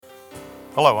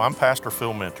Hello, I'm Pastor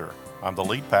Phil Minter. I'm the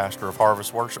lead pastor of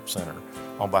Harvest Worship Center.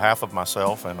 On behalf of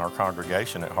myself and our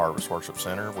congregation at Harvest Worship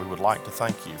Center, we would like to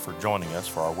thank you for joining us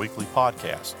for our weekly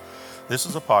podcast. This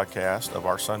is a podcast of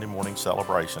our Sunday morning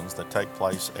celebrations that take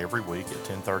place every week at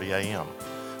 10:30 a.m.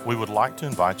 We would like to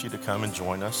invite you to come and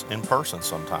join us in person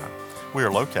sometime. We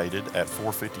are located at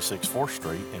 456 4th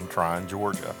Street in Tryon,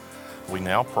 Georgia. We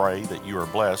now pray that you are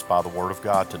blessed by the Word of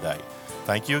God today.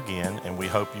 Thank you again, and we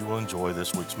hope you will enjoy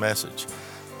this week's message.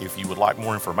 If you would like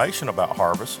more information about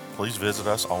Harvest, please visit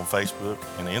us on Facebook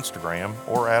and Instagram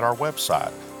or at our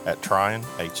website at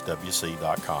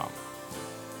tryonhwc.com.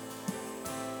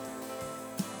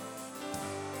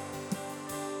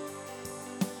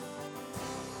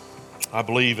 I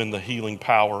believe in the healing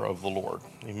power of the Lord.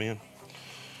 Amen.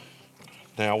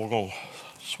 Now we're going to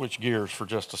switch gears for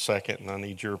just a second, and I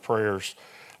need your prayers.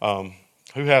 Who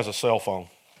has a cell phone?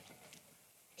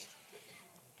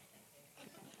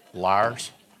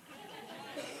 Liars.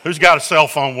 Who's got a cell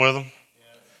phone with them?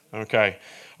 Okay.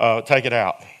 Take it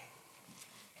out.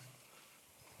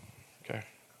 Okay.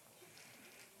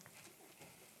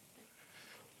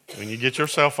 When you get your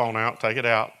cell phone out, take it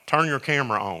out. Turn your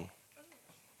camera on.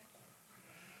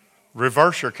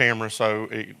 Reverse your camera so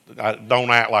don't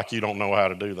act like you don't know how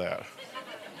to do that.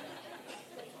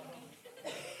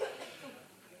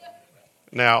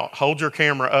 Now, hold your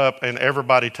camera up and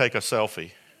everybody take a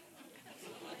selfie.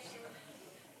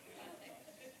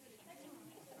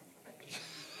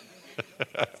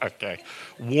 Okay.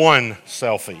 One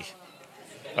selfie.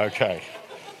 Okay.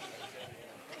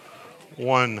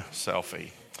 One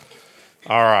selfie.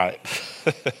 All right.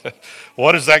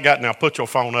 What has that got? Now put your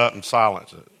phone up and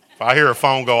silence it. If I hear a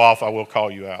phone go off, I will call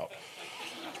you out.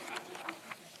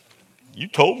 You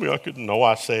told me I couldn't know.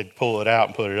 I said pull it out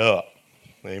and put it up.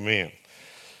 Amen.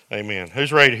 Amen.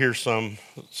 Who's ready to hear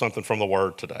something from the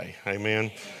Word today?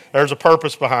 Amen. There's a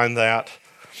purpose behind that.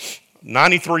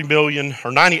 93 million or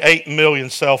 98 million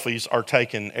selfies are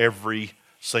taken every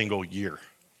single year.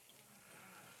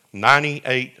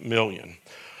 98 million.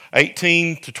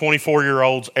 18 to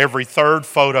 24-year-olds, every third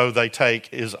photo they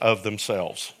take is of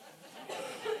themselves.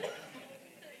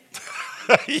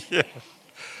 Yeah.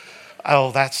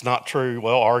 Oh, that's not true.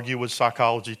 Well, argue with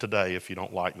psychology today if you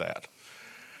don't like that.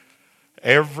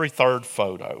 Every third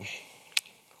photo.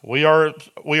 We are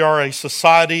a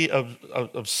society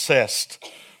obsessed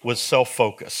with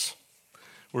self-focus.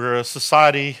 We're a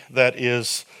society that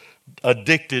is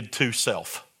addicted to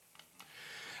self.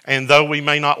 And though we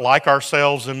may not like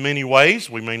ourselves in many ways,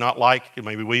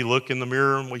 maybe we look in the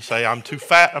mirror and we say, I'm too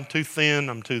fat, I'm too thin,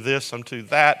 I'm too this, I'm too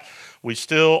that. We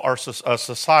still are a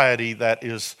society that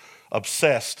is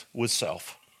obsessed with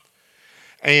self.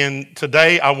 And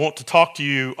today I want to talk to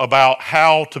you about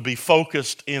how to be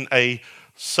focused in a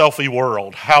selfie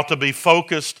world, how to be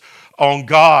focused on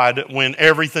God when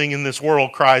everything in this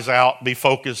world cries out, be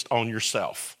focused on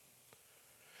yourself.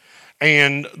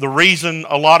 And the reason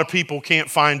a lot of people can't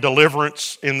find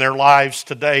deliverance in their lives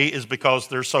today is because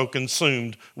they're so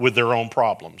consumed with their own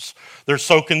problems. They're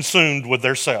so consumed with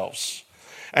themselves.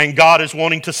 And God is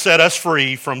wanting to set us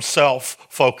free from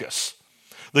self-focus.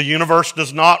 The universe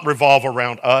does not revolve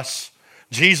around us.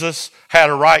 Jesus had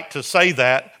a right to say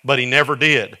that, but he never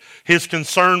did. His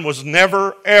concern was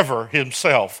never, ever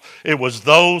himself. It was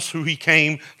those who he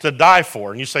came to die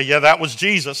for. And you say, yeah, that was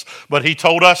Jesus, but he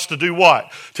told us to do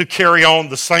what? To carry on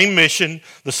the same mission,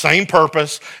 the same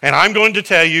purpose. And I'm going to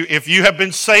tell you, if you have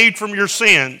been saved from your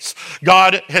sins,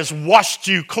 God has washed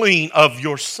you clean of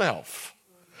yourself,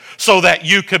 so that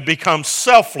you could become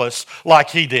selfless like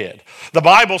he did. The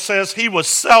Bible says he was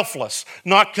selfless,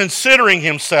 not considering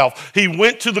himself. He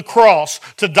went to the cross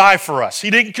to die for us.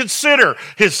 He didn't consider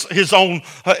his own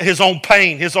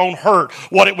pain, his own hurt,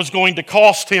 what it was going to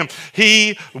cost him.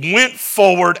 He went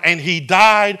forward and he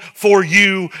died for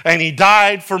you and he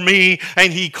died for me,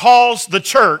 and he calls the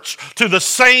church to the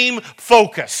same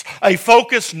focus. A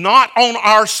focus not on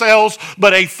ourselves,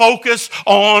 but a focus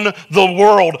on the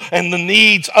world and the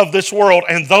needs of this world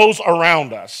and those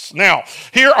around us. Now,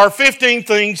 here are 15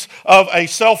 things of a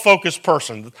self-focused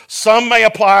person. Some may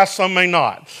apply, some may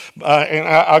not. And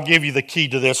I'll give you the key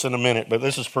to this in a minute, but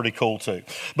this is pretty cool too.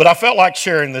 But I felt like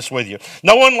sharing this with you.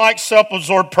 No one likes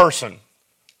self-absorbed person.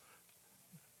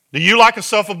 Do you like a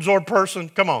self-absorbed person?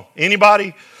 Come on.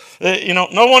 Anybody?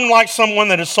 No one likes someone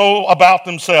that is so about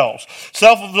themselves.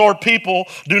 Self-absorbed people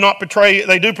do portray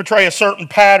a certain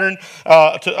pattern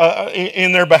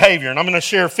in their behavior. And I'm going to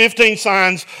share 15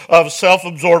 signs of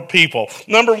self-absorbed people.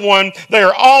 Number one, they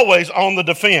are always on the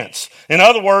defense. In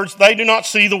other words, they do not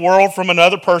see the world from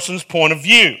another person's point of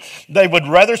view. They would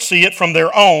rather see it from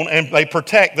their own, and they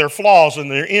protect their flaws and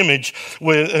their image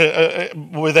with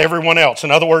everyone else.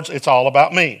 In other words, it's all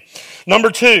about me.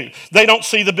 Number two, they don't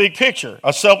see the big picture.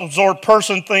 A self-absorbed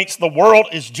person thinks the world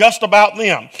is just about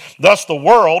them. Thus, the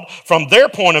world, from their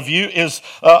point of view, is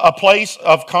a place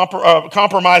of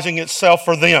compromising itself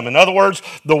for them. In other words,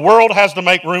 the world has to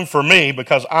make room for me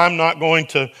because I'm not going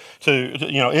to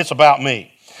it's about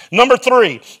me. Number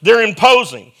three, they're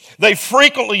imposing. They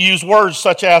frequently use words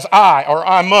such as I or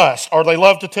I must, or they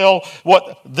love to tell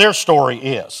what their story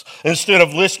is instead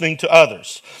of listening to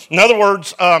others. In other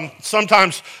words,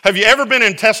 sometimes, have you ever been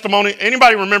in testimony?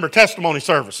 Anybody remember testimony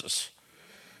services?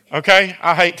 Okay,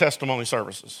 I hate testimony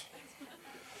services.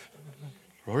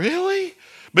 Really?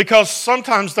 Because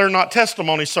sometimes they're not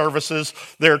testimony services,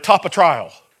 they're top of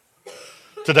trial.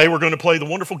 Today we're going to play the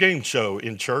wonderful game show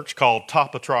in church called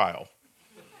Top of Trial.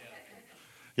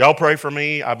 Y'all pray for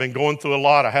me. I've been going through a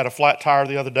lot. I had a flat tire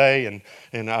the other day,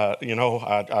 and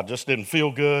I just didn't feel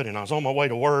good, and I was on my way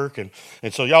to work. And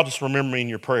so y'all just remember me in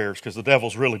your prayers because the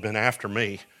devil's really been after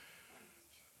me.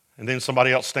 And then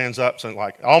somebody else stands up and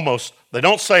they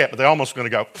don't say it, but they're almost going to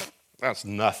go, that's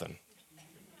nothing.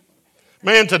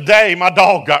 Man, today my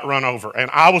dog got run over,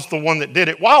 and I was the one that did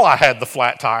it while I had the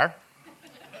flat tire.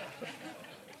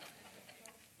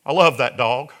 I love that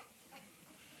dog.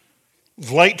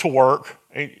 Late to work.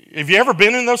 Have you ever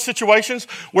been in those situations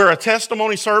where a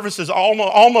testimony service is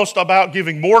almost about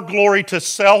giving more glory to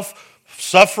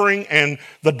self-suffering and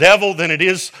the devil than it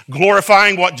is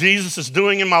glorifying what Jesus is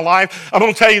doing in my life? I'm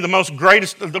going to tell you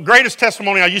the greatest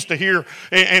testimony I used to hear,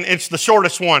 and it's the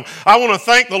shortest one. I want to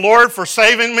thank the Lord for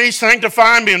saving me,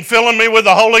 sanctifying me, and filling me with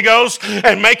the Holy Ghost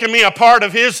and making me a part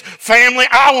of His family.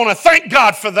 I want to thank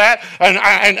God for that,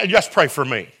 and just pray for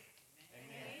me.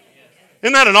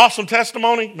 Isn't that an awesome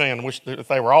testimony? Man, I wish if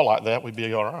they were all like that, we'd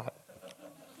be all right.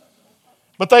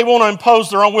 But they want to impose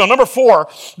their own will. Number four,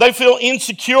 they feel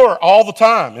insecure all the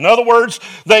time. In other words,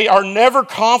 they are never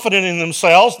confident in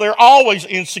themselves. They're always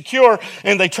insecure,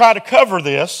 and they try to cover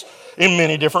this in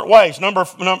many different ways. Number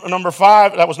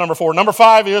five, that was number four. Number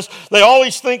five is they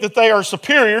always think that they are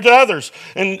superior to others.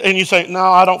 And you say, no,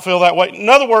 I don't feel that way. In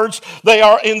other words, they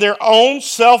are in their own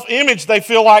self-image. They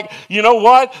feel like, you know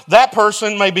what, that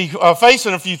person may be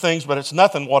facing a few things, but it's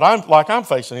nothing what I'm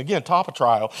facing. Again, top of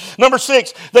trial. Number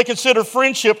six, they consider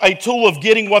friendship a tool of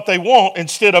getting what they want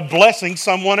instead of blessing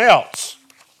someone else.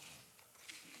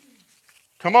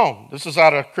 Come on, this is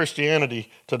out of Christianity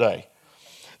today.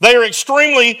 They are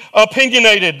extremely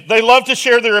opinionated. They love to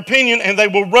share their opinion, and they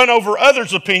will run over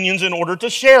others' opinions in order to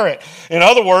share it. In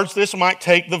other words, this might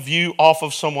take the view off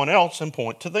of someone else and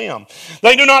point to them.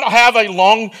 They do not have a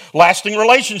long-lasting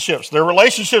relationships. Their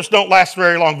relationships don't last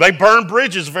very long. They burn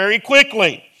bridges very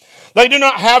quickly. They do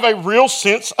not have a real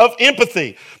sense of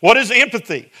empathy. What is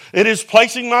empathy? It is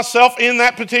placing myself in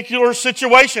that particular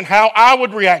situation, how I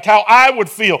would react, how I would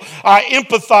feel. I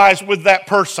empathize with that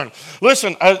person.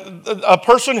 Listen, a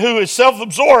person who is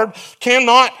self-absorbed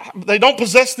they don't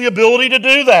possess the ability to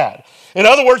do that. In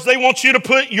other words, they want you to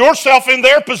put yourself in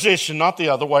their position, not the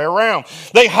other way around.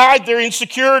 They hide their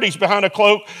insecurities behind a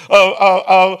cloak,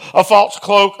 a false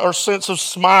cloak or sense of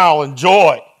smile and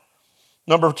joy.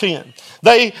 Number 10,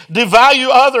 they devalue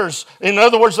others. In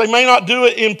other words, they may not do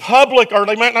it in public or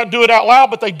they might not do it out loud,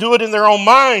 but they do it in their own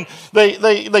mind.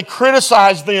 They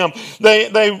criticize them.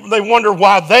 They wonder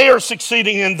why they are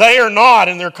succeeding and they are not,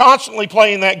 and they're constantly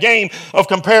playing that game of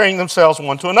comparing themselves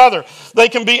one to another. They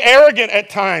can be arrogant at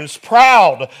times,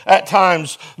 proud at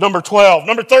times. Number 12.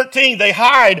 Number 13, they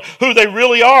hide who they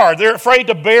really are. They're afraid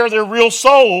to bare their real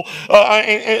soul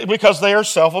because they are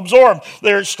self-absorbed.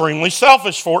 They're extremely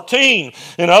selfish. 14.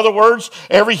 In other words,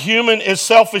 every human is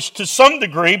selfish to some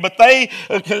degree, but they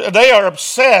are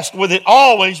obsessed with it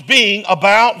always being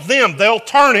about them. They'll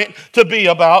turn it to be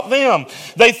about them.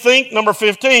 They think, number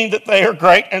 15, that they are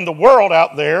great and the world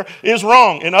out there is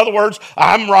wrong. In other words,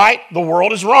 I'm right, the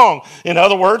world is wrong. In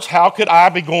other words, how could I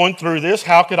be going through this?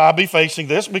 How could I be facing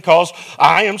this? Because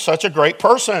I am such a great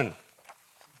person.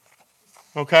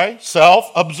 Okay?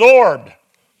 Self-absorbed.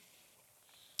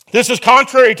 This is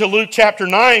contrary to Luke chapter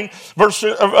 9,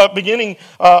 beginning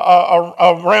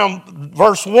around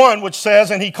verse 1, which says,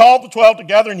 "And he called the 12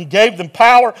 together, and he gave them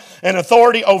power and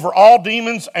authority over all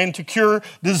demons and to cure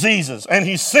diseases. And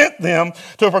he sent them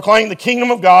to proclaim the kingdom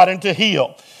of God and to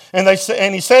heal." And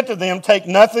he said to them, take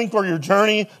nothing for your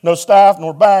journey, no staff,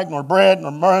 nor bag, nor bread,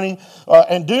 nor money,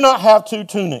 and do not have 2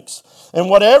 tunics. And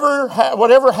whatever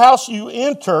house you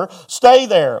enter, stay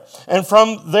there, and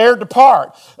from there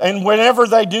depart. And whenever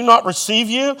they do not receive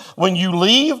you, when you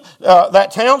leave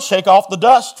that town, shake off the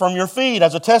dust from your feet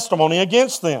as a testimony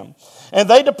against them. And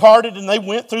they departed, and they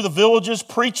went through the villages,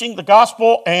 preaching the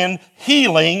gospel and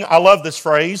healing, I love this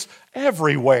phrase,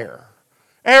 everywhere.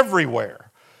 Everywhere.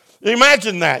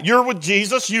 Imagine that. You're with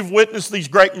Jesus. You've witnessed these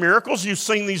great miracles. You've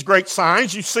seen these great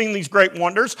signs. You've seen these great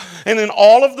wonders. And then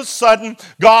all of a sudden,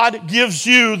 God gives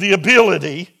you the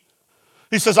ability.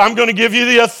 He says, I'm going to give you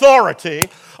the authority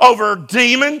over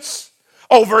demons,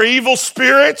 over evil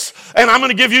spirits, and I'm going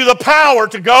to give you the power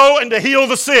to go and to heal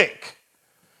the sick.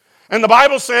 And the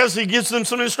Bible says, he gives them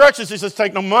some instructions. He says,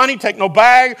 take no money, take no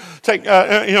bag,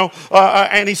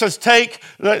 and he says,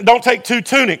 don't take 2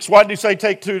 tunics. Why did he say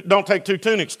don't take 2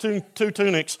 tunics? Two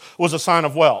tunics was a sign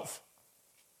of wealth.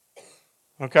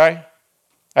 Okay?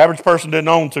 Average person didn't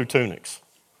own 2 tunics.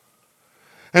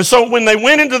 And so when they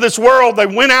went into this world, they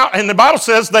went out, and the Bible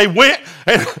says they went,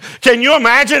 and can you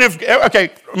imagine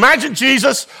imagine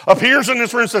Jesus appears in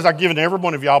this room and says, I've given every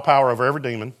one of y'all power over every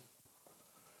demon.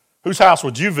 Whose house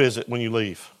would you visit when you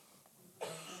leave?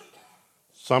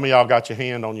 Some of y'all got your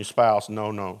hand on your spouse.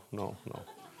 No.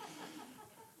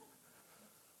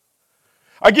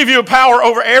 I give you a power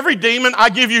over every demon.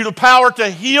 I give you the power to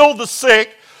heal the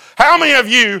sick. How many of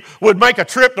you would make a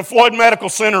trip to Floyd Medical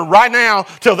Center right now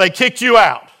till they kicked you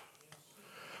out?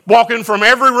 Walking from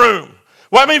every room.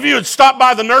 How many of you would stop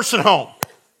by the nursing home?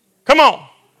 Come on.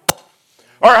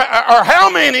 Or how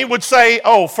many would say,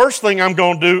 first thing I'm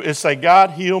going to do is say,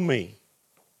 God, heal me.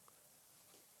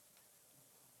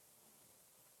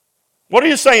 What are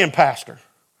you saying, Pastor?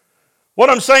 What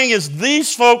I'm saying is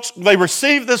these folks, they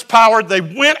received this power, they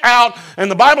went out, and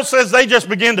the Bible says they just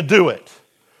began to do it.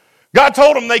 God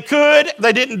told them they could.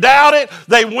 They didn't doubt it.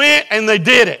 They went and they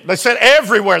did it. They said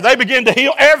everywhere. They began to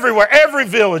heal everywhere, every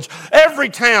village, every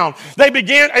town. They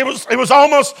began, it was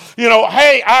almost,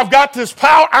 hey, I've got this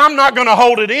power. I'm not going to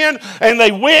hold it in. And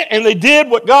they went and they did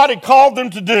what God had called them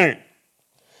to do.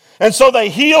 And so they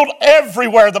healed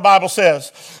everywhere, the Bible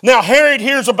says. Now, Herod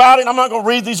hears about it. I'm not going to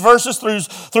read these verses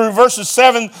through verses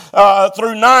 7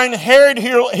 through 9. Herod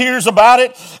hears about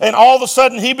it, and all of a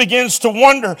sudden he begins to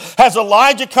wonder, has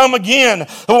Elijah come again?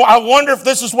 I wonder if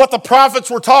this is what the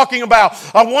prophets were talking about.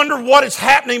 I wonder what is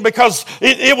happening, because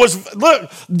it was,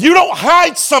 look, you don't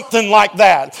hide something like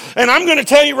that. And I'm going to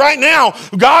tell you right now,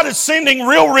 God is sending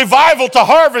real revival to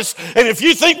Harvest, and if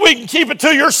you think we can keep it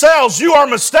to yourselves, you are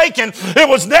mistaken. It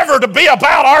was never to be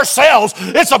about ourselves.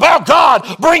 It's about God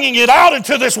bringing it out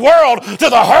into this world to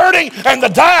the hurting and the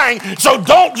dying. So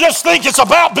don't just think it's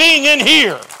about being in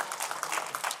here.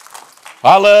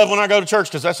 I love when I go to church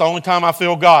because that's the only time I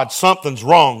feel God. Something's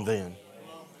wrong then.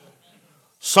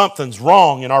 Something's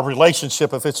wrong in our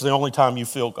relationship if it's the only time you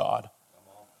feel God.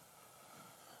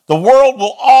 The world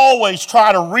will always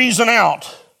try to reason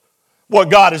out what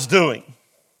God is doing.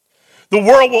 The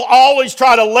world will always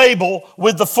try to label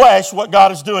with the flesh what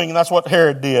God is doing, and that's what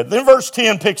Herod did. Then verse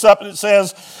 10 picks up and it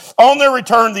says, on their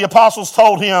return, the apostles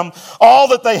told him all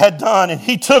that they had done, and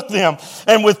he took them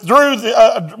and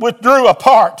withdrew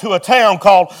apart to a town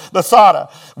called Bethsaida,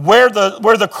 where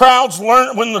the crowds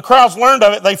learned. When the crowds learned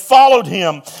of it, they followed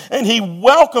him, and he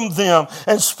welcomed them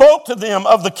and spoke to them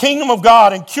of the kingdom of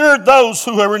God and cured those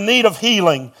who were in need of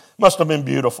healing. Must have been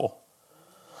beautiful.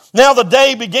 Now the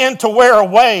day began to wear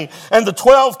away, and the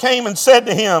 12 came and said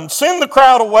to him, send the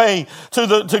crowd away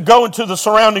to go into the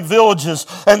surrounding villages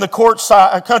and the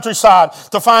countryside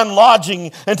to find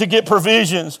lodging and to get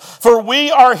provisions. For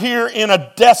we are here in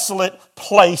a desolate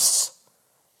place.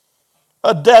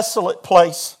 A desolate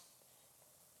place.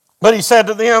 But he said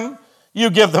to them,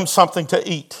 you give them something to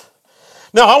eat.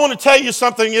 Now, I want to tell you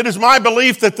something. It is my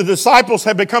belief that the disciples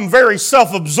have become very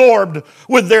self-absorbed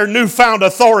with their newfound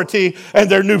authority and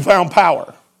their newfound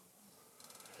power.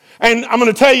 And I'm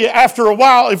going to tell you, after a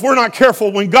while, if we're not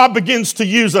careful, when God begins to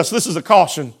use us, this is a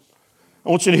caution.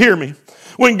 I want you to hear me.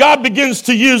 When God begins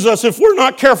to use us, if we're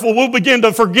not careful, we'll begin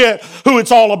to forget who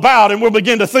it's all about, and we'll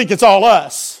begin to think it's all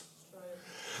us.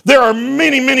 There are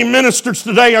many, many ministers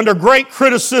today under great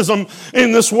criticism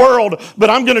in this world, but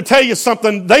I'm going to tell you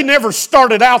something. They never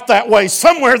started out that way.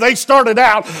 Somewhere they started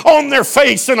out on their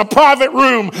face in a private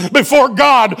room before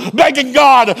God, begging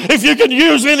God, if you can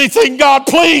use anything, God,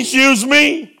 please use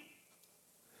me.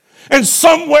 And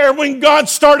somewhere when God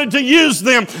started to use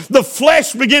them, the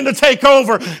flesh began to take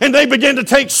over and they began to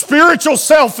take spiritual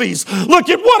selfies. Look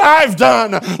at what I've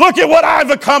done. Look at what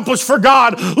I've accomplished for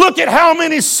God. Look at how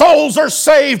many souls are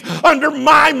saved under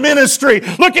my ministry.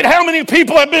 Look at how many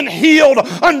people have been healed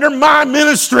under my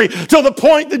ministry, to the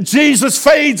point that Jesus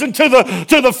fades into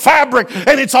the fabric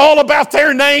and it's all about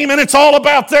their name and it's all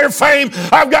about their fame.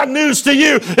 I've got news to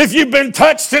you. If you've been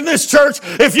touched in this church,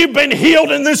 if you've been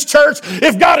healed in this church,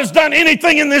 if God has done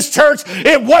anything in this church,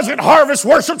 it wasn't Harvest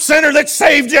Worship Center that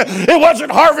saved you. It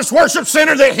wasn't Harvest Worship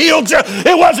Center that healed you.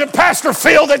 It wasn't Pastor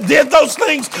Phil that did those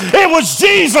things. It was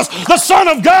Jesus, the Son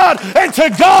of God, and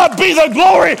to God be the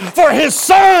glory for His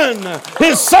Son.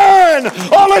 His Son.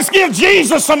 Oh, let's give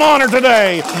Jesus some honor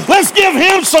today. Let's give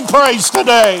Him some praise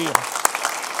today.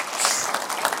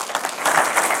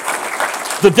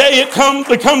 The day it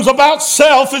becomes about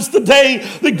self is the day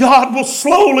that God will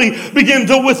slowly begin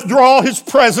to withdraw His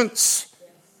presence.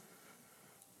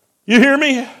 You hear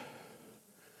me?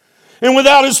 And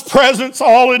without His presence,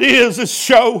 all it is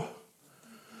show.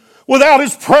 Without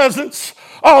His presence,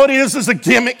 all it is a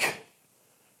gimmick.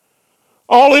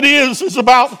 All it is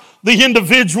about the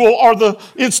individual or the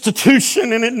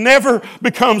institution, and it never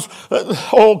becomes,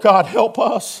 oh God, help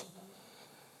us.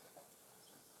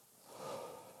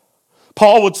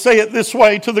 Paul would say it this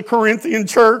way to the Corinthian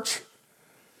church.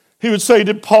 He would say,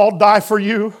 did Paul die for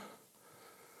you?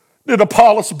 Did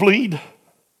Apollos bleed?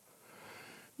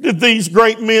 Did these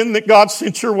great men that God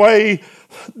sent your way,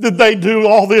 did they do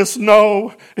all this?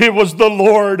 No, it was the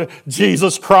Lord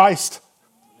Jesus Christ.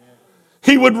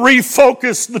 He would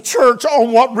refocus the church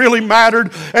on what really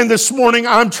mattered. And this morning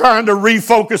I'm trying to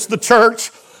refocus the church.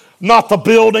 Not the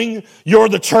building, you're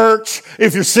the church.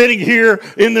 If you're sitting here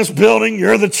in this building,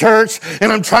 you're the church.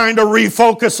 And I'm trying to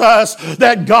refocus us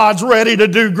that God's ready to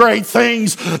do great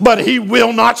things, but He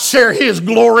will not share His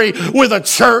glory with a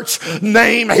church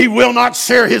name. He will not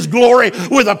share His glory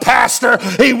with a pastor.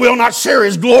 He will not share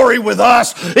His glory with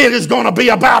us. It is going to be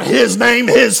about His name,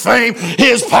 His fame,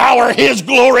 His power, His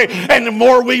glory. And the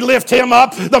more we lift Him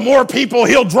up, the more people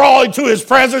He'll draw into His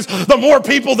presence, the more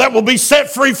people that will be set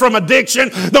free from addiction,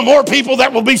 the more people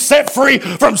that will be set free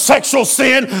from sexual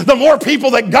sin, the more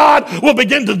people that God will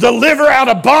begin to deliver out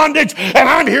of bondage. And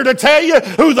I'm here to tell you,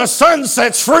 who the Son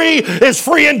sets free is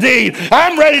free indeed.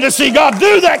 I'm ready to see God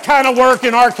do that kind of work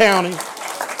in our county.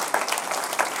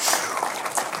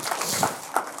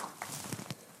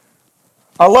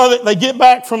 I love it. They get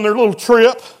back from their little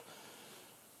trip,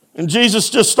 and Jesus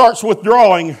just starts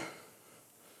withdrawing.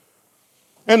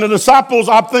 And the disciples,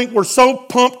 I think, were so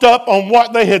pumped up on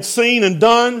what they had seen and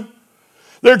done,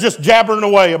 they're just jabbering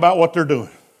away about what they're doing.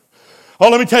 Oh,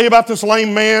 let me tell you about this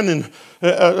lame man, and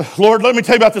Lord, let me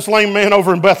tell you about this lame man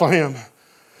over in Bethlehem.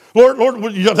 Lord,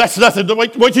 that's nothing.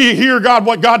 Wait till you hear God,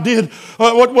 what God did.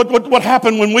 What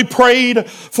happened when we prayed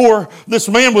for this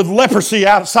man with leprosy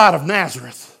outside of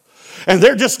Nazareth. And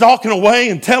they're just talking away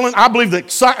and telling. I believe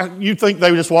that you think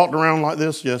they just walked around like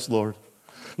this? Yes, Lord.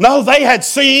 No, they had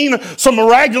seen some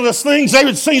miraculous things. They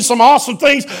had seen some awesome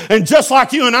things. And just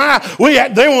like you and I,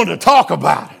 they wanted to talk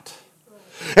about it.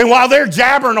 And while they're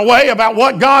jabbering away about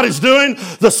what God is doing,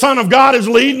 the Son of God is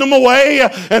leading them away.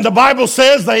 And the Bible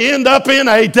says they end up in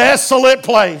a desolate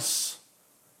place,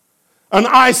 an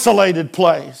isolated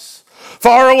place.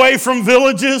 Far away from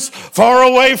villages, far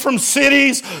away from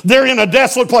cities. They're in a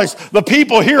desolate place. The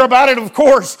people hear about it, of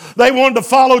course. They wanted to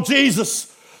follow Jesus.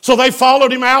 So they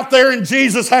followed Him out there, and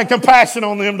Jesus had compassion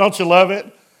on them. Don't you love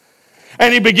it?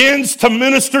 And He begins to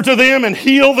minister to them and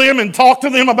heal them and talk to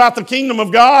them about the kingdom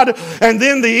of God. And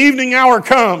then the evening hour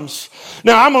comes.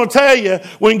 Now, I'm going to tell you,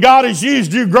 when God has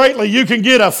used you greatly, you can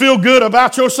get a feel good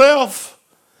about yourself.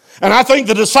 And I think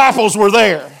the disciples were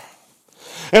there.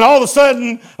 And all of a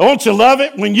sudden, don't you love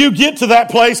it? When you get to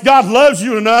that place, God loves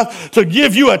you enough to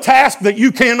give you a task that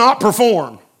you cannot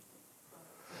perform.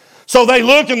 So they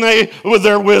look and they, with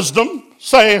their wisdom,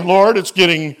 say, Lord, it's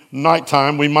getting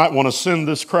nighttime. We might want to send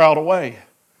this crowd away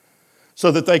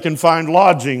so that they can find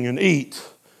lodging and eat.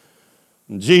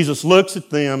 And Jesus looks at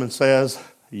them and says,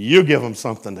 you give them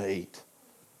something to eat.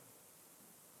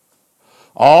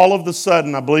 All of a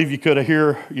sudden, I believe you could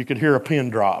hear a pin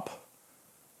drop.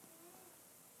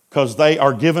 Because they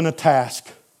are given a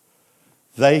task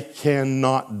they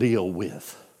cannot deal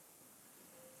with.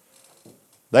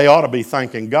 They ought to be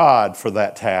thanking God for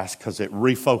that task because it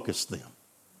refocused them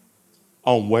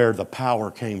on where the power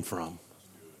came from.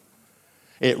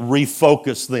 It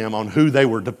refocused them on who they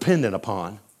were dependent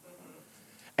upon.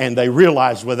 And they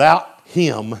realized without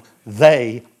Him,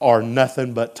 they are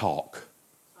nothing but talk.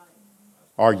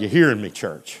 Are you hearing me,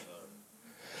 church?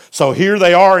 So here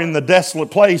they are in the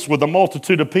desolate place with a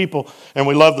multitude of people. And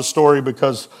we love the story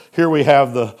because here we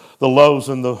have the loaves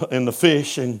and the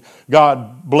fish, and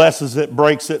God blesses it,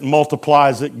 breaks it,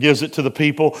 multiplies it, gives it to the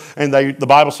people. And the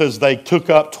Bible says they took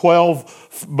up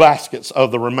 12 baskets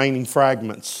of the remaining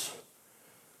fragments,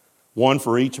 one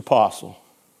for each apostle.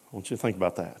 I want you to think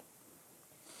about that.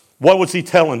 What was he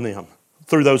telling them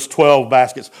through those 12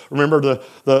 baskets? Remember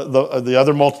the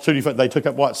other multitude, they took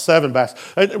up what? 7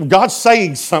 baskets. God's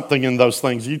saying something in those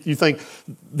things. You think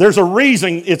there's a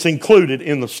reason it's included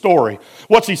in the story.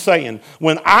 What's he saying?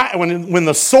 When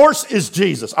the source is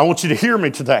Jesus, I want you to hear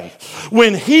me today.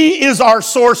 When he is our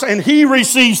source and he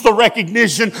receives the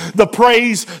recognition, the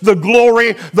praise, the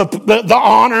glory, the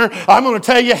honor, I'm going to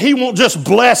tell you, he won't just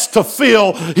bless to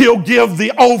fill, he'll give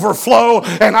the overflow.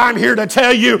 And I'm here to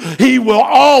tell you, he will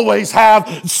always have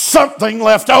something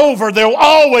left over. There will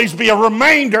always be a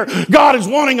remainder. God is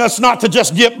wanting us not to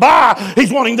just get by.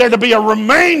 He's wanting there to be a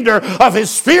remainder of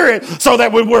his Spirit, so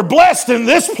that when we're blessed in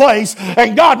this place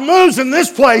and God moves in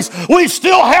this place, we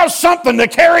still have something to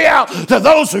carry out to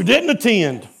those who didn't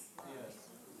attend.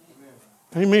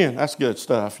 Amen. That's good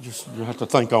stuff. You have to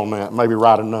think on that. Maybe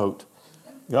write a note.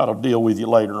 God will deal with you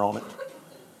later on it.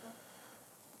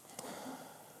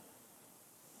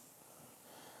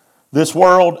 This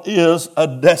world is a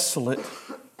desolate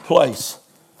place.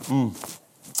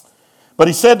 But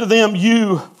he said to them,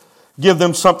 you give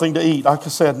them something to eat. Like I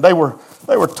said, they were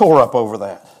tore up over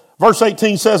that. Verse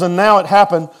 18 says, and now it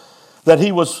happened that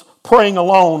he was praying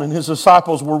alone, and his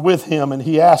disciples were with him, and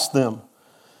he asked them,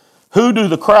 who do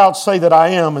the crowds say that I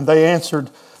am? And they answered,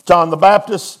 John the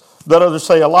Baptist, that others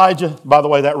say Elijah. By the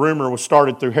way, that rumor was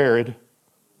started through Herod.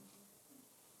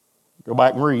 Go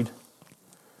back and read.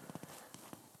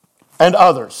 And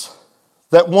others,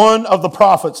 that one of the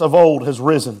prophets of old has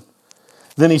risen.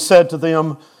 Then he said to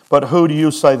them, but who do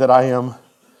you say that I am?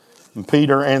 And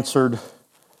Peter answered,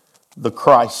 the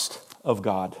Christ of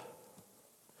God.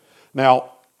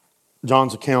 Now,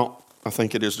 John's account, I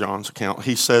think it is John's account,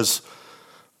 he says,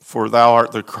 for thou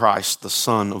art the Christ, the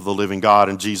Son of the living God.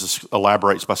 And Jesus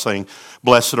elaborates by saying,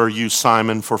 blessed are you,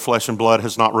 Simon, for flesh and blood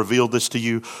has not revealed this to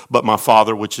you, but my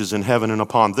Father which is in heaven, and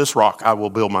upon this rock I will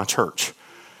build my church.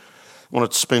 I want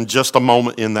to spend just a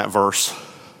moment in that verse.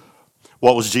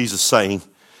 What was Jesus saying?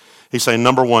 He's saying,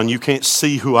 number one, you can't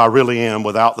see who I really am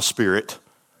without the Spirit.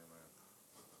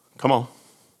 Come on.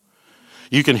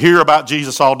 You can hear about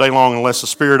Jesus all day long. Unless the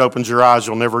Spirit opens your eyes,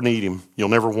 you'll never need him. You'll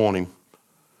never want him.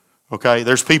 Okay?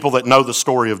 There's people that know the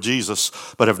story of Jesus,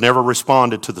 but have never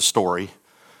responded to the story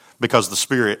because the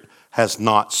Spirit has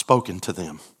not spoken to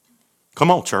them.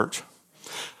 Come on, church.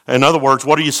 In other words,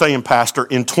 what are you saying, Pastor?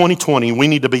 In 2020, we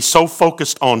need to be so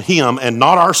focused on him and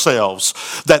not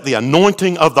ourselves that the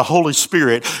anointing of the Holy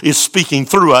Spirit is speaking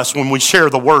through us when we share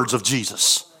the words of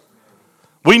Jesus.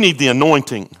 We need the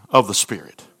anointing of the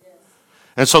Spirit.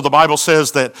 And so the Bible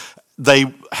says that they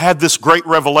had this great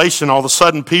revelation. All of a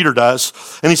sudden, Peter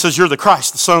does. And he says, you're the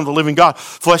Christ, the Son of the living God.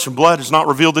 Flesh and blood has not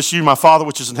revealed this to you, my Father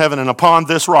which is in heaven, and upon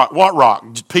this rock. What rock?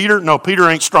 Peter? No, Peter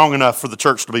ain't strong enough for the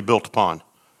church to be built upon.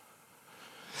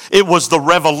 It was the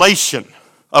revelation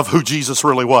of who Jesus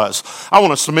really was. I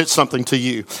want to submit something to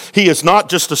you. He is not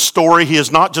just a story. He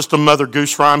is not just a Mother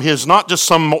Goose rhyme. He is not just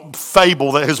some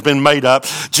fable that has been made up.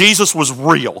 Jesus was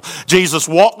real. Jesus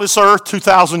walked this earth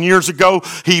 2,000 years ago.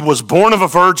 He was born of a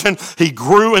virgin. He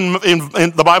grew in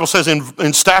the Bible says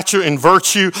in stature and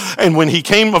virtue. And when he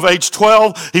came of age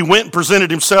 12, he went and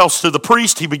presented himself to the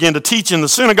priest. He began to teach in the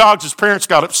synagogues. His parents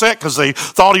got upset because they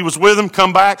thought he was with them.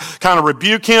 Come back, kind of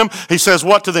rebuke him. He says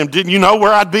what to them? Didn't you know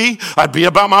where I'd be? I'd be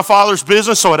about my Father's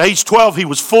business. So at age 12, he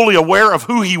was fully aware of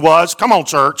who he was. Come on,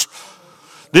 church.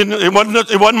 It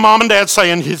wasn't mom and dad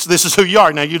saying, this is who you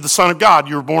are. Now you're the Son of God.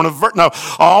 You were born of virgin. No,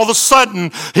 all of a sudden,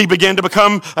 he began to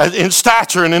become, in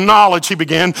stature and in knowledge,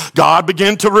 God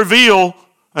began to reveal.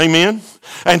 Amen.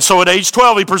 And so at age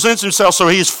 12, he presents himself. So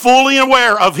he is fully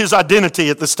aware of his identity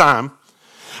at this time.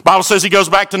 The Bible says he goes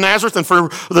back to Nazareth, and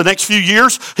for the next few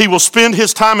years, he will spend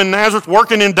his time in Nazareth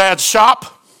working in Dad's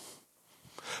shop,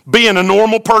 being a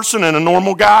normal person and a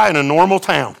normal guy in a normal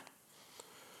town.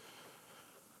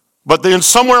 But then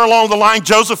somewhere along the line,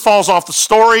 Joseph falls off the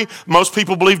story. Most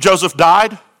people believe Joseph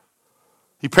died.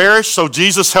 He perished, so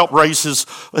Jesus helped raise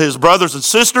his brothers and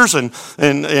sisters and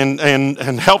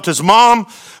helped his mom.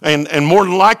 And more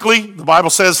than likely, the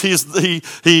Bible says he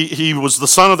was the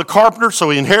son of the carpenter, so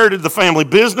he inherited the family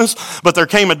business. But there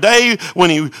came a day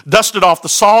when he dusted off the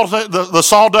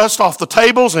sawdust off the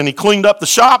tables and he cleaned up the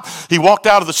shop. He walked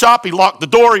out of the shop, he locked the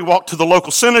door, he walked to the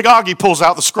local synagogue, he pulls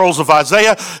out the scrolls of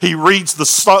Isaiah, he reads the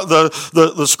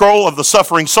scroll of the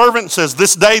suffering servant and says,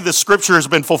 "This day this scripture has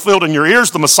been fulfilled in your ears.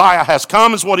 The Messiah has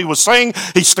come," is what he was saying.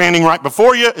 "He's standing right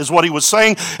before you," is what he was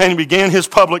saying. And he began his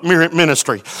public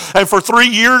ministry. And for 3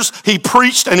 years, he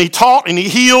preached and he taught and he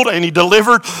healed and he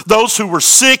delivered those who were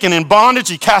sick and in bondage.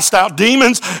 He cast out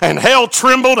demons, and hell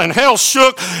trembled and hell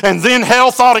shook. And then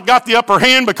hell thought it got the upper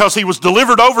hand because he was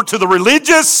delivered over to the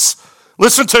religious.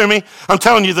 Listen to me. I'm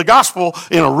telling you the gospel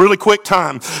in a really quick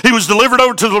time. He was delivered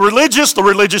over to the religious. The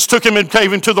religious took him and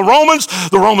gave him to the Romans.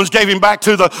 The Romans gave him back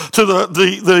to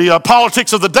the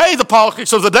politics of the day. The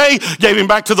politics of the day gave him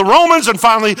back to the Romans. And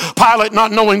finally, Pilate,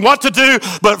 not knowing what to do,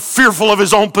 but fearful of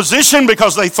his own position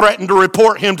because they threatened to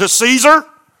report him to Caesar,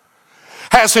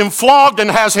 has him flogged and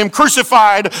has him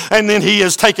crucified, and then he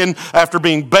is taken, after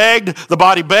being begged, the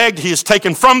body begged, he is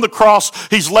taken from the cross,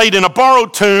 he's laid in a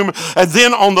borrowed tomb, and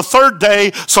then on the third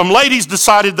day, some ladies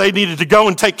decided they needed to go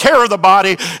and take care of the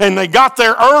body, and they got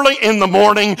there early in the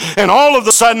morning, and all of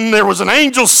a sudden there was an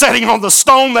angel sitting on the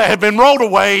stone that had been rolled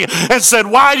away, and said,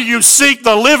 "Why do you seek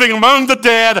the living among the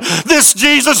dead? This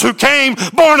Jesus who came,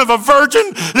 born of a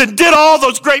virgin, that did all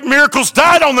those great miracles,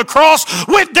 died on the cross,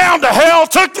 went down to hell,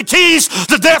 took the keys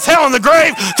to death, hell, and the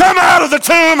grave, come out of the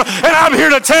tomb, and I'm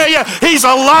here to tell you, he's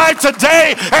alive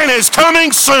today and is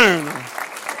coming soon."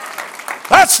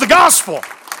 That's the gospel.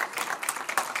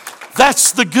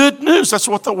 That's the good news. That's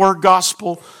what the word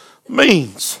gospel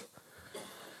means.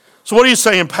 So what are you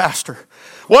saying, Pastor?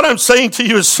 What I'm saying to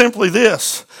you is simply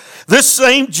this. This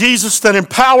same Jesus that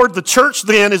empowered the church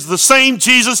then is the same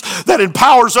Jesus that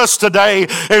empowers us today.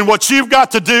 And what you've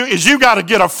got to do is you've got to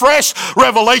get a fresh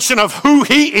revelation of who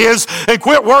he is and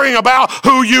quit worrying about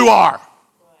who you are.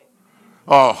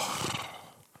 Oh.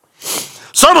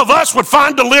 Some of us would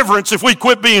find deliverance if we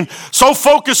quit being so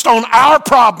focused on our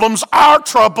problems, our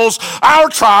troubles, our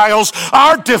trials,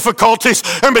 our difficulties,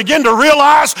 and begin to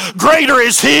realize greater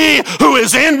is he who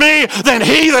is in me than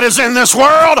he that is in this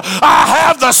world. I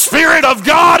have the Spirit of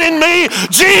God in me.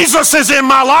 Jesus is in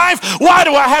my life. Why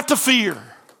do I have to fear?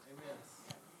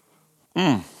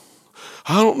 I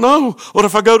don't know. What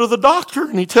if I go to the doctor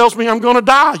and he tells me I'm going to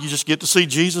die? You just get to see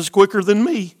Jesus quicker than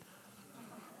me.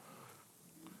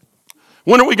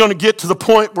 When are we going to get to the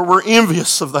point where we're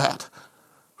envious of that?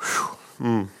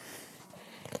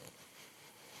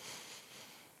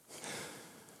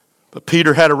 But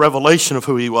Peter had a revelation of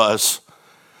who he was.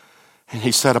 And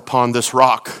he said, "Upon this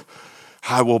rock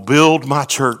I will build my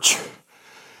church,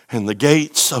 and the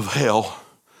gates of hell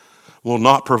will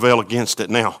not prevail against it."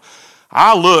 Now,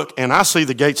 I look and I see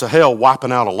the gates of hell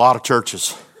wiping out a lot of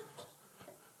churches.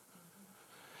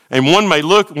 And one may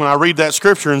look when I read that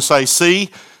scripture and say,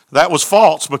 "See, that was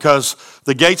false because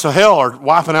the gates of hell are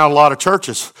wiping out a lot of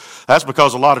churches." That's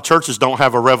because a lot of churches don't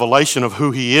have a revelation of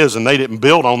who he is, and they didn't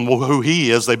build on who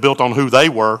he is. They built on who they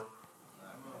were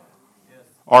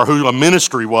or who a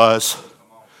ministry was.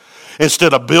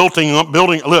 Instead of building,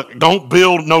 look, don't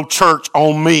build no church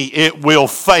on me. It will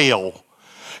fail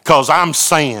because I'm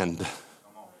sand.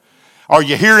 Are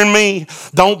you hearing me?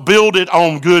 Don't build it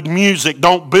on good music.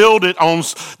 Don't build it on,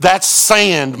 that's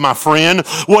sand, my friend.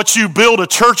 What you build a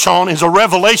church on is a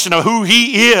revelation of who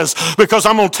he is. Because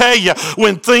I'm going to tell you,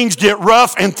 when things get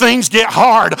rough and things get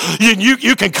hard,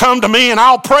 you can come to me and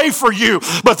I'll pray for you.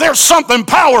 But there's something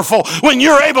powerful when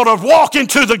you're able to walk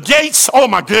into the gates, oh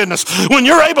my goodness, when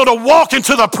you're able to walk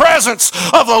into the presence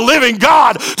of the living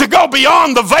God, to go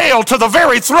beyond the veil to the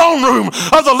very throne room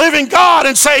of the living God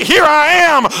and say, "Here I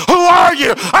am. Who are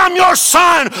you? I'm your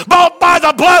son, bought by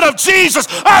the blood of Jesus.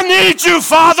 I need you,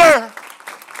 Father."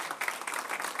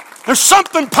 There's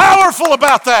something powerful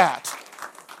about that.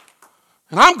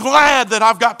 And I'm glad that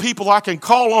I've got people I can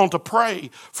call on to pray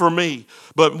for me.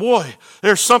 But boy,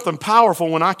 there's something powerful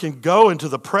when I can go into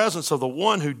the presence of the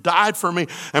one who died for me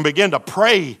and begin to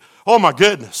pray. Oh my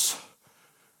goodness.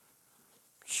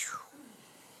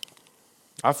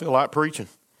 I feel like preaching.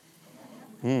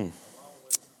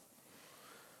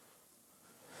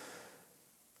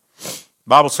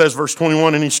 Bible says, verse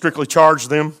 21, "And he strictly charged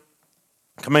them,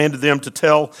 commanded them to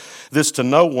tell this to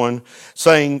no one,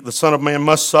 saying, the Son of Man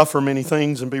must suffer many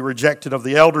things and be rejected of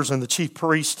the elders and the chief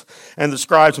priests and the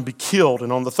scribes and be killed,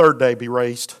 and on the third day be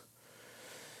raised."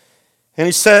 And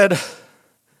he said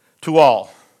to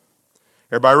all,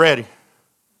 everybody ready?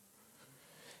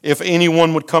 If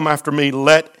anyone would come after me,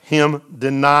 let him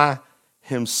deny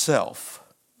himself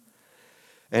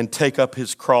and take up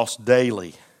his cross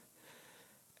daily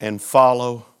and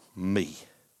follow me.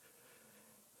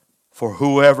 For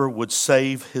whoever would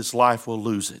save his life will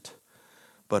lose it,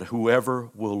 but whoever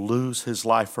will lose his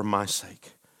life for my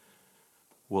sake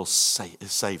will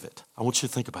save it. I want you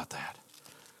to think about that.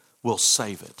 Will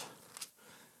save it.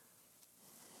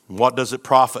 What does it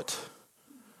profit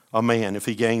a man if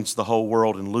he gains the whole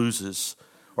world and loses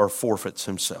or forfeits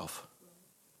himself?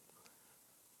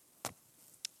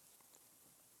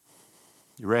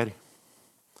 You ready?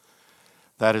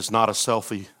 That is not a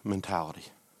selfie mentality.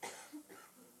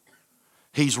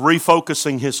 He's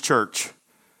refocusing his church.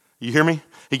 You hear me?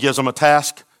 He gives them a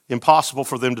task impossible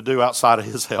for them to do outside of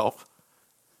his help.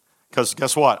 Because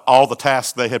guess what? All the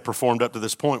tasks they had performed up to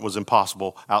this point was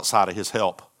impossible outside of his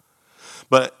help.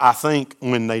 But I think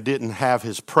when they didn't have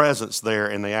his presence there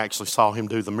and they actually saw him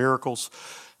do the miracles,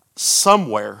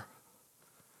 somewhere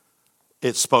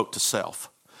it spoke to self.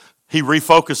 He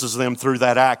refocuses them through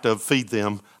that act of feed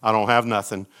them. I don't have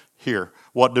nothing. Here,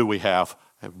 what do we have?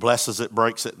 It blesses it,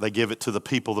 breaks it. They give it to the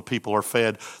people. The people are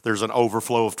fed. There's an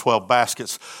overflow of 12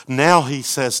 baskets. Now he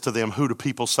says to them, who do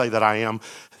people say that I am?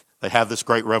 They have this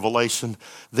great revelation.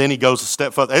 Then he goes a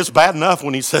step further. It's bad enough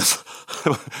when he says,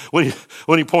 when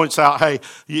he points out, hey,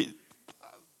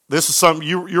 this is something,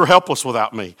 you're helpless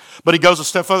without me. But he goes a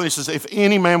step further. He says, if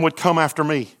any man would come after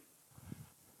me,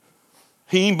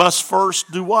 he must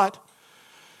first do what?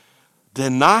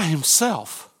 Deny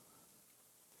himself.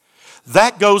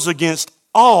 That goes against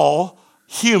all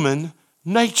human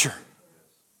nature.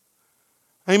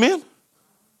 Amen?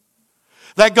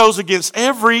 That goes against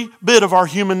every bit of our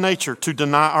human nature to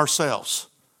deny ourselves.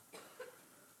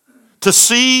 To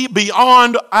see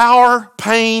beyond our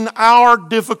pain, our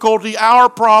difficulty, our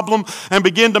problem, and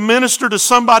begin to minister to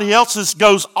somebody else's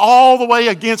goes all the way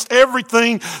against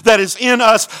everything that is in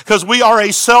us because we are a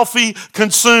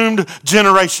selfie-consumed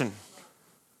generation.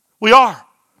 We are.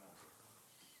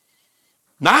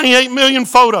 98 million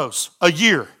photos a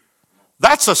year.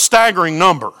 That's a staggering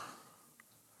number.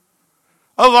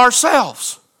 Of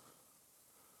ourselves.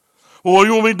 Well, what do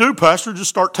you want me to do, Pastor? Just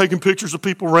start taking pictures of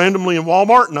people randomly in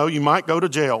Walmart? No, you might go to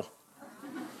jail.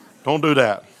 Don't do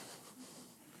that.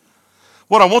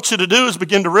 What I want you to do is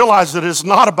begin to realize that it's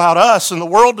not about us and the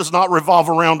world does not revolve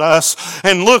around us.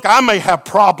 And look, I may have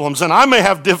problems and I may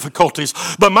have difficulties,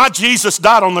 but my Jesus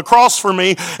died on the cross for me.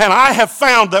 And I have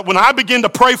found that when I begin to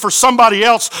pray for somebody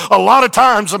else, a lot of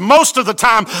times, and most of the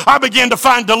time, I begin to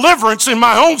find deliverance in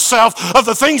my own self of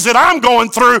the things that I'm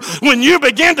going through. When you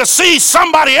begin to see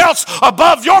somebody else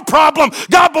above your problem,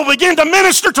 God will begin to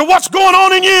minister to what's going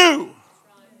on in you.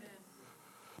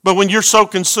 But when you're so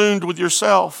consumed with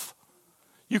yourself,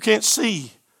 you can't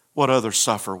see what others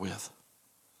suffer with.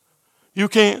 You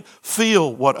can't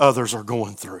feel what others are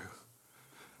going through.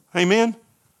 Amen?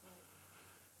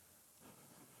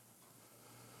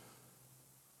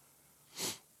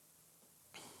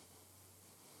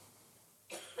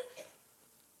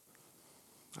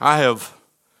 I have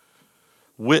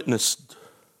witnessed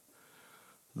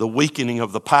the weakening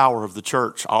of the power of the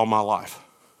church all my life.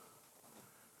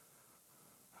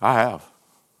 I have.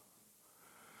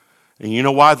 And you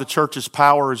know why the church's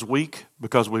power is weak?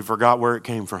 Because we forgot where it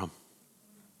came from.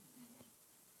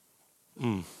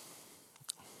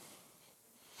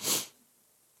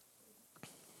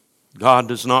 God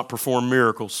does not perform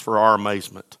miracles for our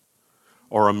amazement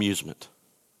or amusement.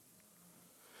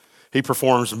 He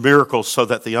performs miracles so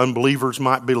that the unbelievers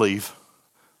might believe.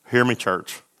 Hear me,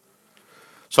 church.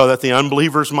 So that the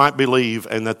unbelievers might believe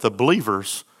and that the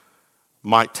believers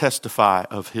might testify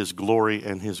of his glory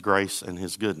and his grace and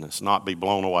his goodness, not be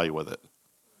blown away with it.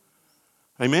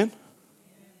 Amen?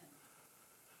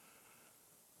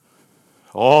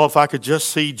 Oh, if I could just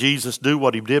see Jesus do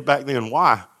what he did back then.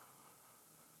 Why?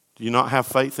 Do you not have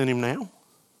faith in him now?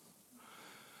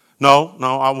 No,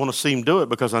 I want to see him do it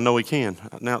because I know he can.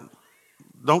 Now,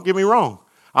 don't get me wrong.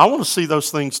 I want to see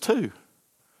those things too.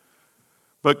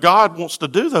 But God wants to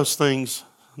do those things,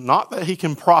 not that he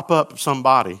can prop up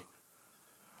somebody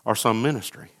or some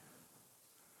ministry.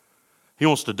 He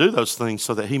wants to do those things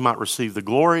so that he might receive the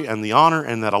glory and the honor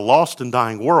and that a lost and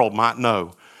dying world might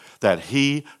know that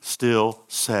he still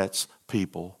sets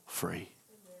people free.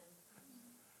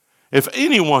 If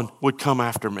anyone would come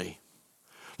after me,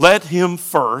 let him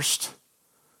first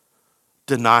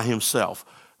deny himself.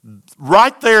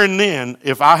 Right there and then,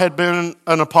 if I had been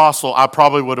an apostle, I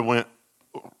probably would have went,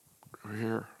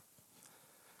 here,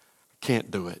 can't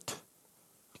do it.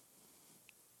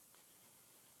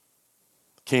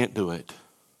 Can't do it.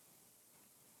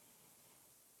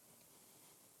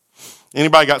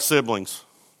 Anybody got siblings?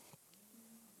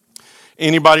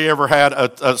 Anybody ever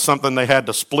had something they had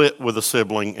to split with a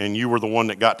sibling and you were the one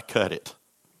that got to cut it?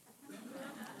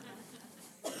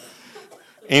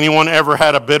 Anyone ever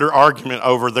had a bitter argument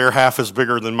over their half is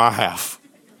bigger than my half?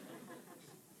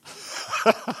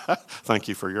 Thank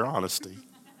you for your honesty.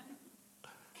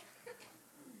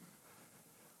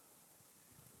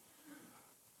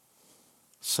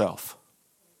 Self.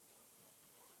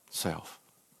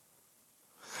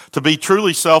 To be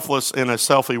truly selfless in a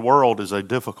selfie world is a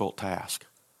difficult task.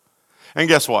 And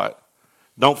guess what?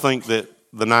 Don't think that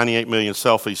the 98 million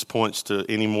selfies points to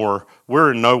any more.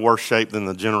 We're in no worse shape than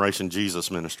the generation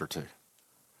Jesus ministered to,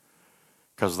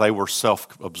 because they were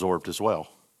self-absorbed as well.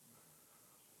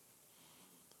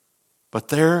 But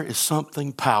there is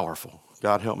something powerful.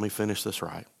 God help me finish this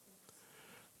right.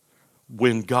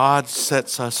 When God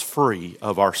sets us free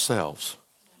of ourselves.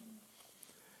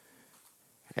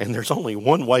 And there's only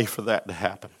one way for that to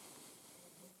happen.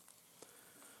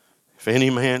 If any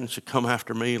man should come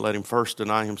after me, let him first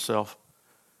deny himself.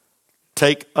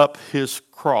 Take up his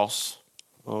cross.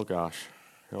 Oh gosh,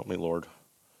 help me, Lord.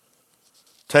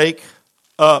 Take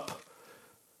up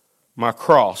my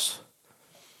cross.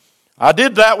 I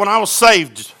did that when I was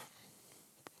saved.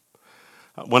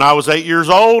 When I was 8 years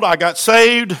old, I got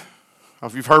saved.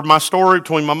 If you've heard my story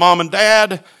between my mom and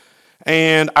dad,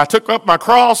 and I took up my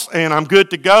cross and I'm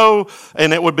good to go.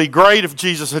 And it would be great if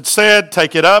Jesus had said,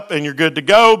 take it up and you're good to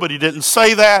go. But he didn't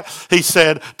say that. He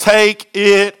said, take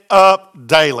it up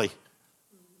daily.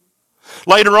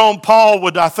 Later on, Paul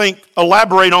would, I think,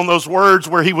 elaborate on those words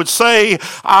where he would say,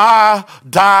 I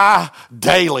die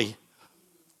daily.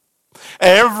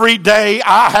 Every day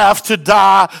I have to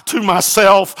die to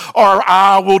myself, or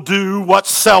I will do what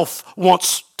self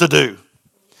wants to do.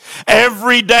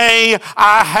 Every day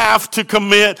I have to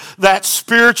commit that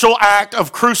spiritual act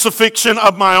of crucifixion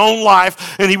of my own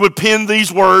life. And he would pen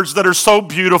these words that are so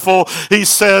beautiful. He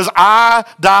says, I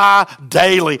die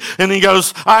daily. And he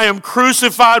goes, I am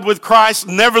crucified with Christ.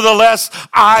 Nevertheless,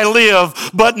 I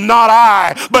live, but not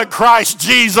I, but Christ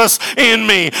Jesus in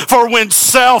me. For when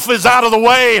self is out of the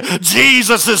way,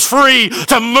 Jesus is free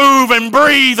to move and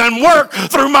breathe and work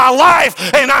through my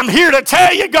life. And I'm here to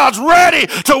tell you, God's ready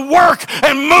to work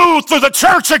and move through the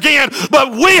church again,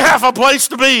 but we have a place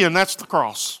to be, and that's the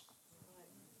cross.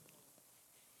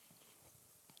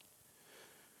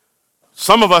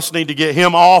 Some of us need to get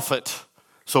him off it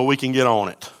so we can get on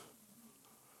it.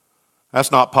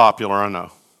 That's not popular, I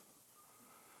know.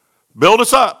 Build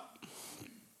us up.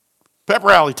 Pep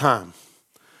rally time.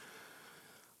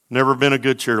 Never been a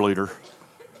good cheerleader.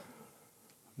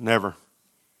 Never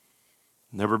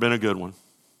been a good one.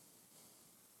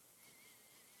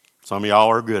 Some of y'all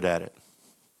are good at it.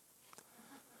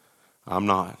 I'm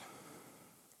not.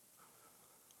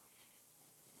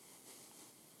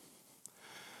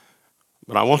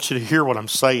 But I want you to hear what I'm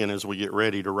saying as we get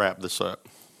ready to wrap this up.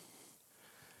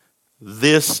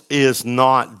 This is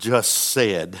not just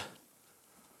said.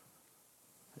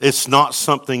 It's not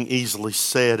something easily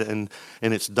said and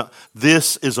it's done.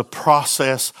 This is a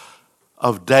process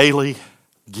of daily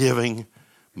giving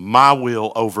my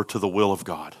will over to the will of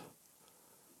God.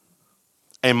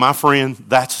 And my friend,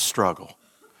 that's a struggle.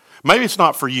 Maybe it's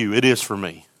not for you. It is for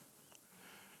me.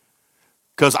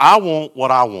 Because I want what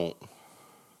I want.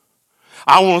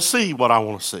 I want to see what I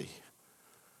want to see.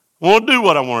 I want to do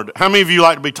what I want to do. How many of you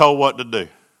like to be told what to do?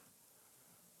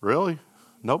 Really?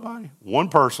 Nobody? One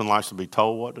person likes to be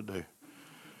told what to do.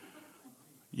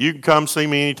 You can come see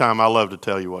me anytime. I love to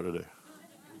tell you what to do.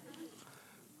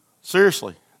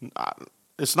 Seriously.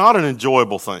 It's not an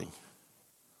enjoyable thing.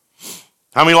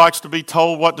 How many likes to be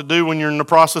told what to do when you're in the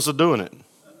process of doing it?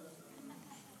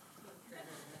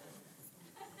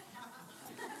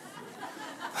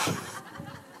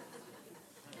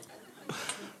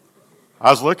 I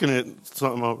was looking at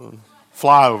something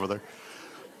fly over there.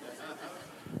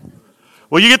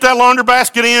 Will you get that laundry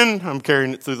basket in? I'm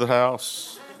carrying it through the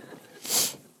house.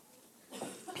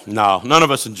 No, none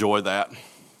of us enjoy that.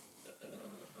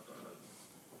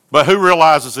 But who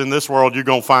realizes in this world you're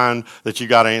going to find that you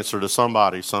got to answer to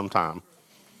somebody sometime,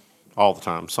 all the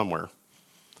time, somewhere.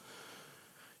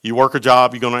 You work a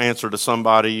job, you're going to answer to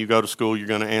somebody. You go to school, you're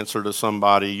going to answer to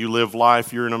somebody. You live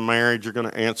life, you're in a marriage, you're going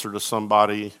to answer to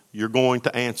somebody. You're going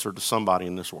to answer to somebody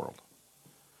in this world.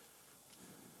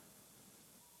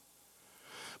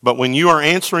 But when you are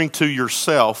answering to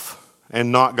yourself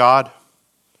and not God,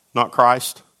 not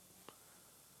Christ,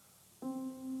 you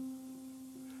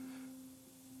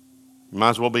might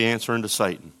as well be answering to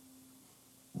Satan.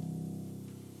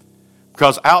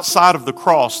 Because outside of the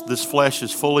cross, this flesh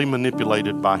is fully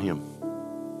manipulated by him.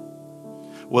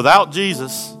 Without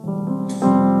Jesus,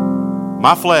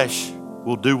 My flesh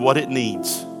will do what it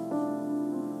needs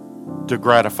to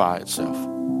gratify itself.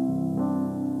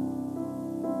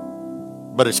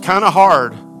 But it's kind of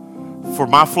hard for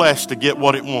my flesh to get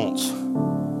what it wants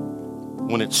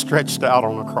when it's stretched out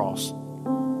on a cross.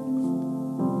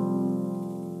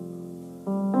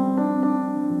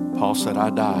 Paul said, I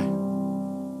die.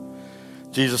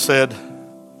 Jesus said,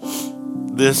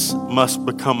 this must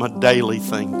become a daily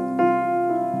thing.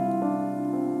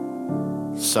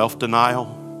 Self-denial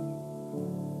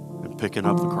and picking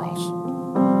up the cross.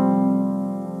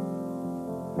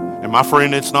 And my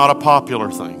friend, it's not a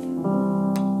popular thing.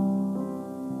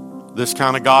 This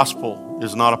kind of gospel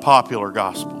is not a popular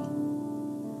gospel.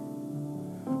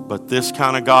 But this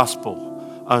kind of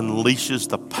gospel unleashes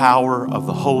the power of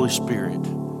the Holy Spirit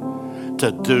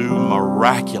to do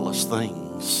miraculous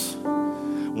things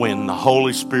when the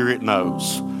Holy Spirit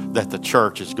knows that the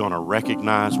church is going to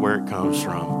recognize where it comes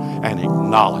from and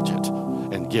acknowledge it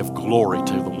and give glory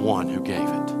to the one who gave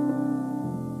it.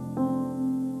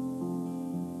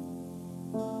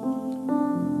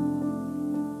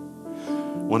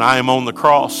 When I am on the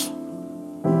cross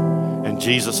and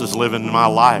Jesus is living in my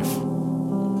life,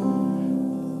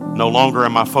 no longer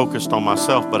am I focused on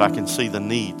myself, but I can see the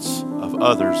needs of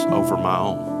others over my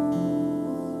own.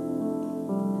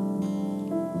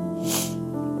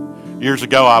 Years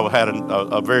ago, I had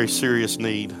a very serious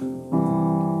need.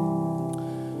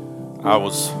 I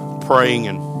was praying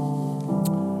and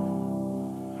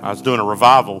I was doing a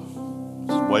revival.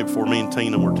 It was way before me and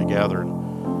Tina were together. And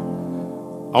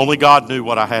only God knew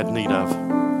what I had need of.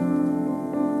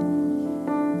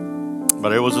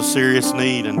 But it was a serious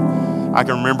need, and I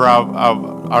can remember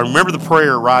I remember the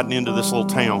prayer riding into this little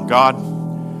town. God,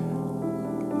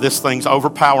 this thing's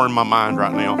overpowering my mind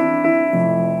right now.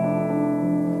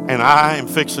 And I am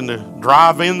fixing to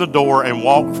drive in the door and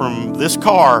walk from this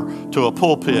car to a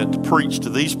pulpit to preach to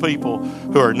these people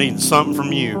who are needing something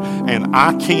from you. And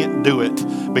I can't do it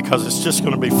because it's just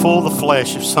going to be full of the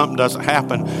flesh if something doesn't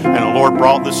happen. And the Lord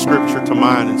brought this scripture to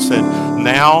mind and said,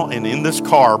 now and in this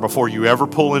car, before you ever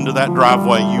pull into that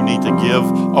driveway, you need to give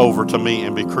over to me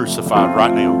and be crucified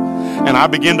right now. And I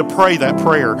began to pray that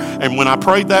prayer. And when I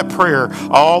prayed that prayer,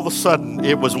 all of a sudden,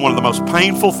 it was one of the most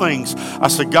painful things. I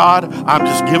said, God, I'm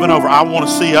just giving over. I want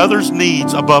to see others'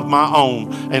 needs above my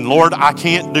own. And Lord, I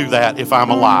can't do that if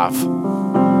I'm alive.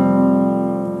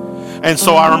 And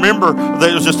so I remember that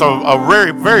it was just a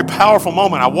very, very powerful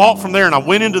moment. I walked from there and I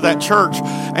went into that church,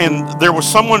 and there was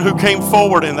someone who came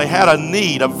forward and they had a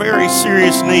need, a very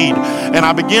serious need. And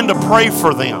I began to pray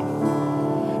for them.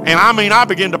 And I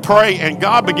began to pray, and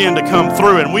God began to come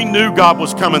through, and we knew God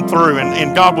was coming through,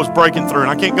 and God was breaking through. And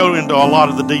I can't go into a lot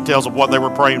of the details of what they were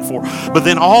praying for. But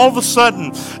then all of a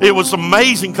sudden, it was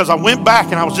amazing because I went back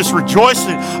and I was just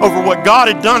rejoicing over what God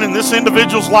had done in this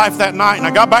individual's life that night. And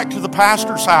I got back to the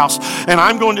pastor's house, and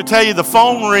I'm going to tell you, the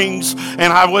phone rings,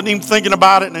 and I wasn't even thinking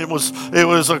about it, and it was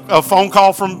a phone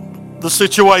call from the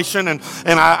situation, and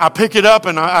I pick it up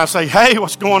and I say, hey,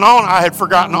 what's going on? I had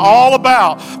forgotten all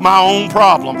about my own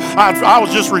problem. I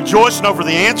was just rejoicing over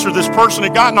the answer this person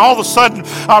had gotten. All of a sudden,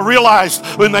 I realized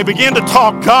when they began to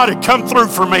talk, God had come through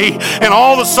for me, and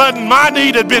all of a sudden, my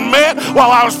need had been met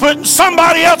while I was putting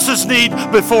somebody else's need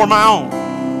before my own.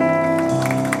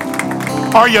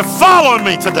 Are you following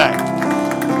me today?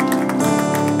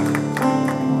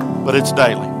 But it's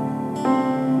daily.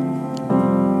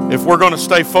 If we're going to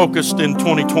stay focused in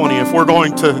 2020, if we're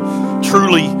going to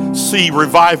truly see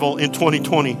revival in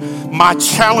 2020, my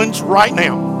challenge right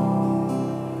now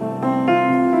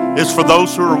is for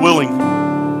those who are willing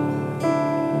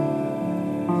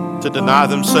to deny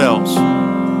themselves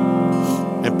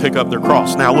and pick up their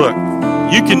cross. Now look,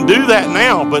 you can do that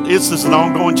now, but it's just an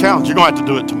ongoing challenge. You're going to have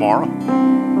to do it tomorrow.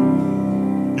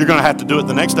 You're going to have to do it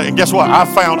the next day. And guess what? I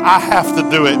found I have to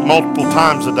do it multiple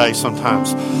times a day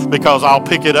sometimes, because I'll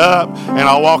pick it up and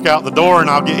I'll walk out the door and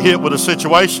I'll get hit with a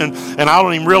situation and I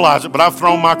don't even realize it, but I've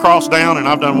thrown my cross down and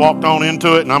I've done walked on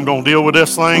into it, and I'm going to deal with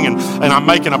this thing, and I'm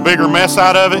making a bigger mess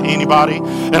out of it. Anybody?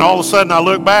 And all of a sudden I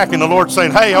look back and the Lord's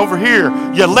saying, hey, over here,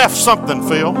 you left something,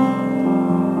 Phil.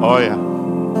 Oh yeah.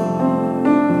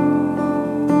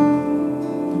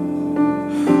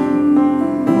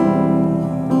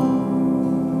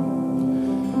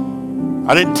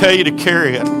 I didn't tell you to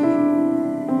carry it.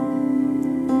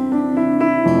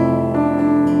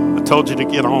 I told you to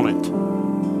get on it.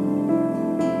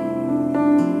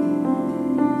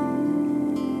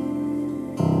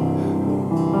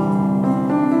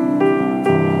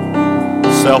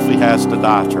 Selfie has to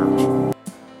die, church.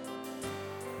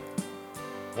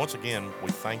 Once again, we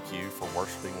thank you for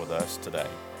worshiping with us today.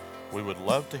 We would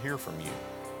love to hear from you.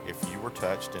 If you were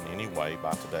touched in any way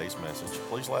by today's message,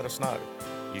 please let us know.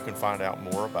 You can find out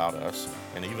more about us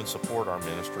and even support our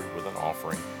ministry with an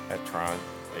offering at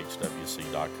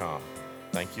trinehwc.com.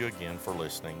 Thank you again for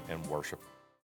listening and worship.